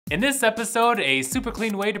In this episode, a super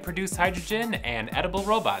clean way to produce hydrogen and edible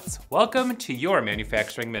robots. Welcome to your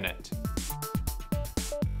Manufacturing Minute.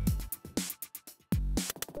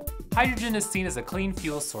 Hydrogen is seen as a clean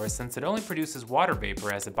fuel source since it only produces water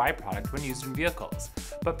vapor as a byproduct when used in vehicles.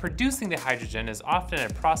 But producing the hydrogen is often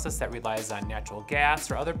a process that relies on natural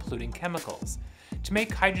gas or other polluting chemicals. To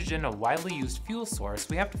make hydrogen a widely used fuel source,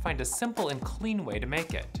 we have to find a simple and clean way to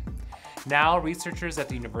make it. Now, researchers at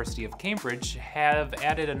the University of Cambridge have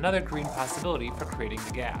added another green possibility for creating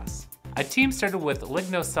the gas. A team started with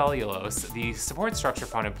lignocellulose, the support structure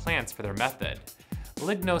found in plants, for their method.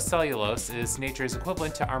 Lignocellulose is nature's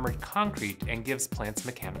equivalent to armored concrete and gives plants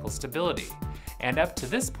mechanical stability. And up to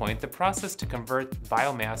this point, the process to convert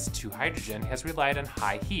biomass to hydrogen has relied on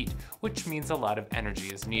high heat, which means a lot of energy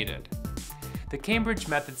is needed. The Cambridge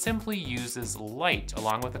method simply uses light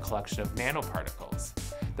along with a collection of nanoparticles.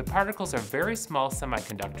 The particles are very small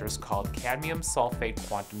semiconductors called cadmium sulfate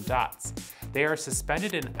quantum dots. They are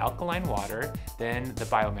suspended in alkaline water, then the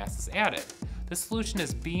biomass is added. The solution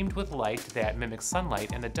is beamed with light that mimics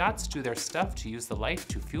sunlight, and the dots do their stuff to use the light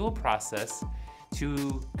to fuel a process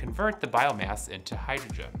to convert the biomass into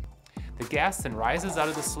hydrogen. The gas then rises out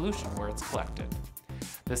of the solution where it's collected.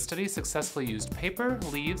 The study successfully used paper,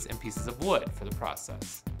 leaves, and pieces of wood for the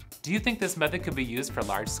process. Do you think this method could be used for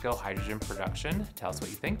large-scale hydrogen production? Tell us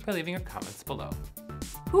what you think by leaving your comments below.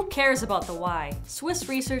 Who cares about the why? Swiss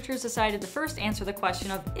researchers decided to first answer the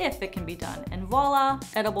question of if it can be done, and voila,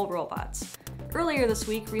 edible robots. Earlier this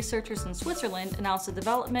week, researchers in Switzerland announced the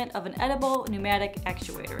development of an edible pneumatic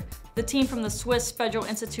actuator. The team from the Swiss Federal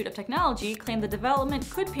Institute of Technology claimed the development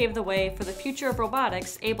could pave the way for the future of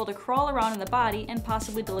robotics able to crawl around in the body and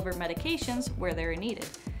possibly deliver medications where they're needed.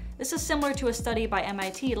 This is similar to a study by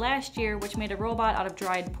MIT last year which made a robot out of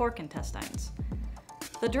dried pork intestines.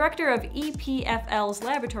 The director of EPFL's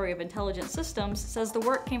Laboratory of Intelligent Systems says the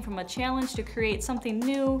work came from a challenge to create something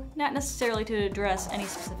new, not necessarily to address any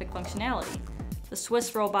specific functionality. The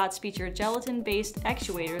Swiss robots feature gelatin-based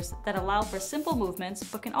actuators that allow for simple movements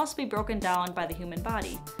but can also be broken down by the human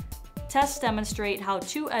body. Tests demonstrate how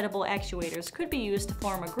two edible actuators could be used to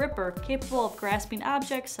form a gripper capable of grasping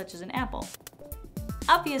objects such as an apple.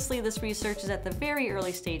 Obviously, this research is at the very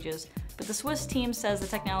early stages, but the Swiss team says the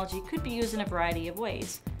technology could be used in a variety of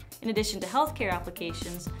ways. In addition to healthcare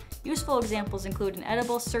applications, useful examples include an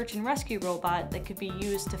edible search and rescue robot that could be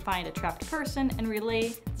used to find a trapped person and relay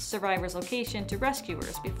the survivor's location to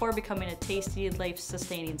rescuers before becoming a tasty,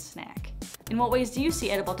 life-sustaining snack. In what ways do you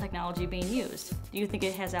see edible technology being used? Do you think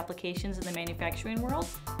it has applications in the manufacturing world?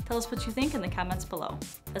 Tell us what you think in the comments below.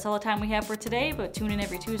 That's all the time we have for today, but tune in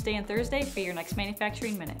every Tuesday and Thursday for your next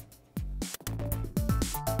Manufacturing Minute.